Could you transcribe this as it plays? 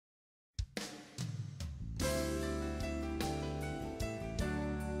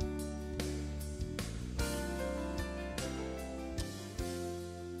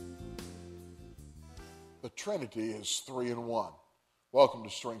Trinity is 3 in 1. Welcome to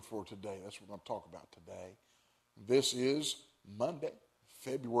Strength for Today. That's what we're going to talk about today. This is Monday,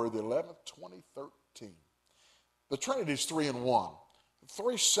 February the 11th, 2013. The Trinity is 3 in 1.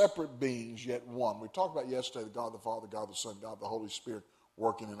 Three separate beings, yet one. We talked about yesterday the God the Father, God the Son, God the Holy Spirit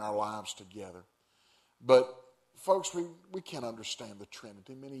working in our lives together. But, folks, we can't understand the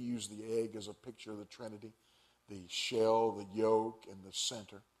Trinity. Many use the egg as a picture of the Trinity, the shell, the yolk, and the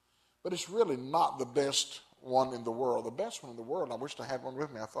center. But it's really not the best one in the world. The best one in the world, and I wished I had one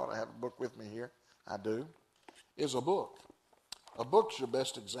with me. I thought I had a book with me here. I do. Is a book. A book's your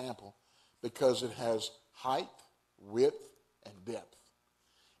best example because it has height, width, and depth.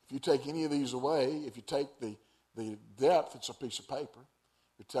 If you take any of these away, if you take the depth, it's a piece of paper.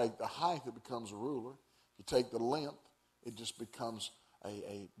 If you take the height, it becomes a ruler. If you take the length, it just becomes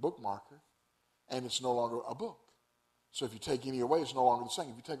a bookmarker, and it's no longer a book. So if you take any away, it's no longer the same.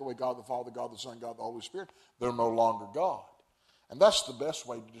 If you take away God the Father, God the Son, God the Holy Spirit, they're no longer God. And that's the best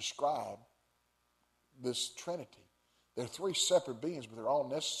way to describe this Trinity. They're three separate beings, but they're all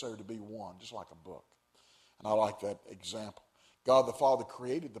necessary to be one, just like a book. And I like that example. God the Father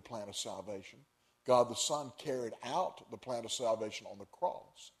created the plan of salvation. God the Son carried out the plan of salvation on the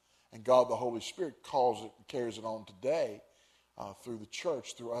cross. And God the Holy Spirit carries it on today through the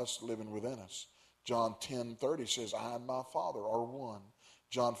church, through us living within us. John 10:30 says, I and my Father are one.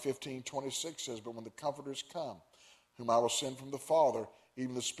 John 15:26 says, but when the Comforters come, whom I will send from the Father,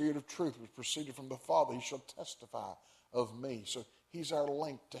 even the Spirit of truth which proceeded from the Father, he shall testify of me. So he's our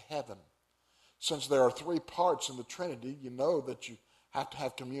link to heaven. Since there are three parts in the Trinity, you know that you have to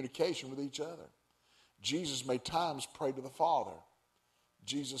have communication with each other. Jesus may times pray to the Father.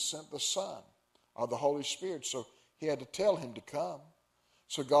 Jesus sent the Son, or the Holy Spirit, so he had to tell him to come.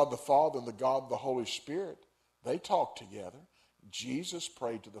 So God the Father and the God the Holy Spirit, they talked together. Jesus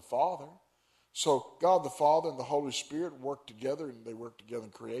prayed to the Father. So God the Father and the Holy Spirit worked together, and they worked together in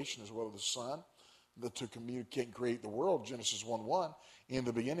creation as well as the Son, to communicate and create the world. Genesis 1:1. In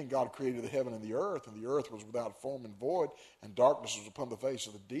the beginning, God created the heaven and the earth was without form and void, and darkness was upon the face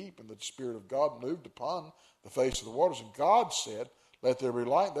of the deep, and the Spirit of God moved upon the face of the waters. And God said, let there be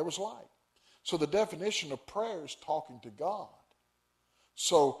light. There was light. So the definition of prayer is talking to God.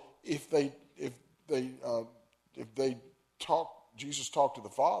 So if Jesus talked to the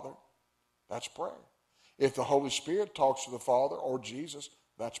Father, that's prayer. If the Holy Spirit talks to the Father or Jesus,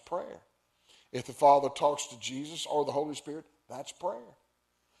 that's prayer. If the Father talks to Jesus or the Holy Spirit, that's prayer.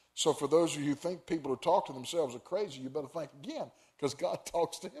 So for those of you who think people who talk to themselves are crazy, you better think again, because God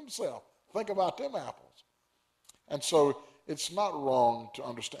talks to himself. Think about them apples. And so it's not wrong to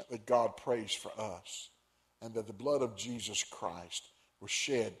understand that God prays for us and that the blood of Jesus Christ was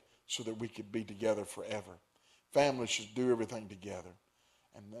shed so that we could be together forever. Families should do everything together,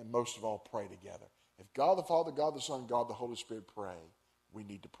 and most of all, pray together. If God the Father, God the Son, God the Holy Spirit pray, we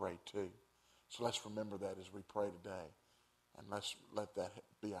need to pray too. So let's remember that as we pray today, and let's let that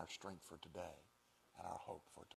be our strength for today and our hope for today.